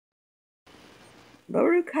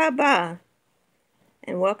Baruch haba,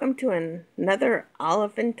 and welcome to another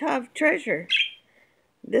Alef Tav treasure.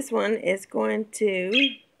 This one is going to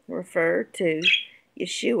refer to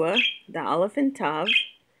Yeshua, the Alef Tav,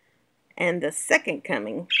 and the second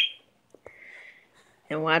coming.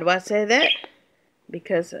 And why do I say that?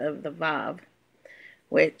 Because of the Vav,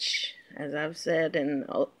 which, as I've said in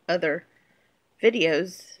other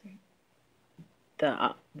videos,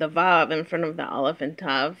 the Vav in front of the Alef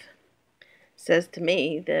Tav says to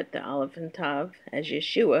me that the Alef Tav as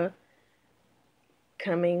Yeshua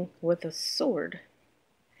coming with a sword.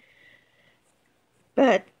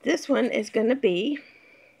 But this one is going to be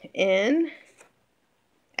in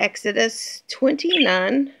Exodus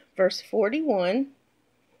 29 verse 41,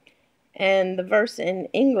 and the verse in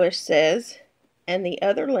English says, "And the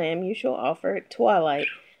other lamb you shall offer at twilight,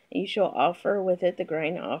 and you shall offer with it the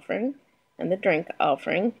grain offering and the drink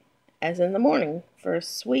offering as in the morning for a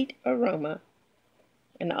sweet aroma,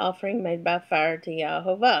 an offering made by fire to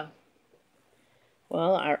Yahovah."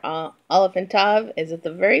 Well, our Alef Tav is at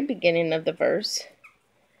the very beginning of the verse.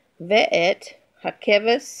 Ve'et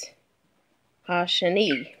hakeves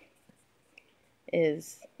hashani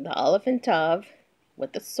is the Alef Tav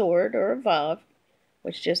with a sword or a vav,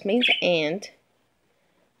 which just means and.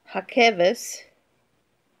 Hakeves,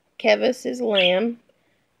 keves is lamb.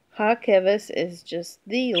 Hakeves is just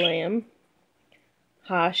the lamb.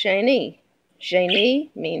 Hashani, shani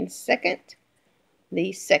means second,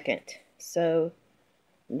 the second. So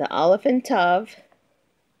the Alef Tav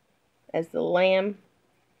as the lamb,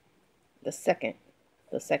 the second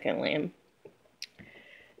lamb.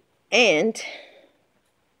 And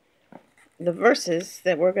the verses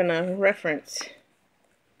that we're going to reference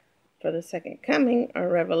for the second coming are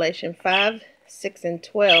Revelation 5, 6, and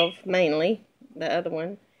 12 mainly. The other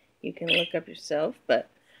one you can look up yourself, but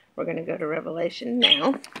we're going to go to Revelation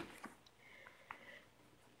now.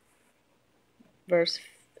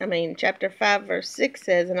 Chapter 5, verse 6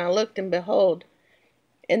 says, "And I looked, and behold,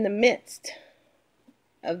 in the midst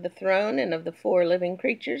of the throne and of the 4 living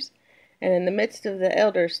creatures, and in the midst of the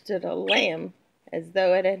elders stood a lamb, as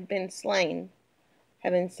though it had been slain,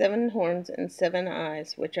 having 7 horns and 7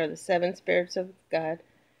 eyes, which are the 7 spirits of God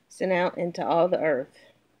sent out into all the earth."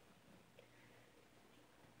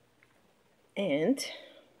 And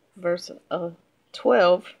verse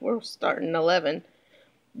 12, we're starting 11.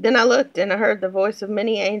 "Then I looked, and I heard the voice of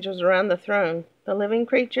many angels around the throne, the living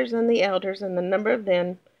creatures and the elders, and the number of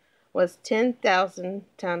them was 10,000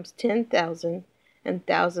 times 10,000 and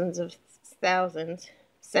thousands of thousands,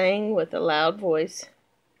 saying with a loud voice,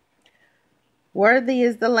 'Worthy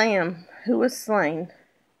is the Lamb who was slain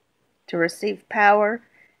to receive power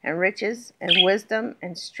and riches and wisdom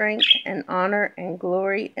and strength and honor and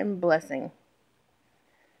glory and blessing.'"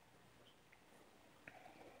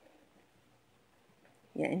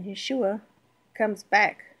 Yeah, and Yeshua comes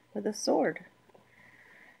back with a sword.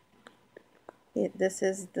 This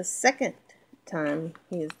is the second time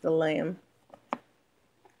he is the Lamb.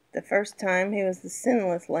 The first time he was the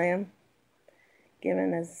sinless Lamb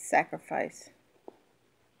given as a sacrifice.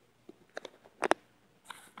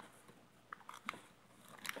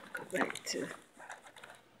 Go back to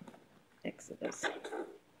Exodus.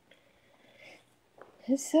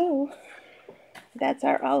 And so, that's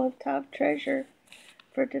our Alef Tav treasure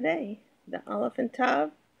for today. The Alef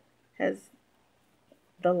Tav has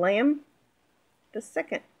the Lamb, the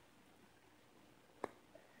second.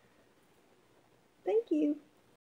 Thank you.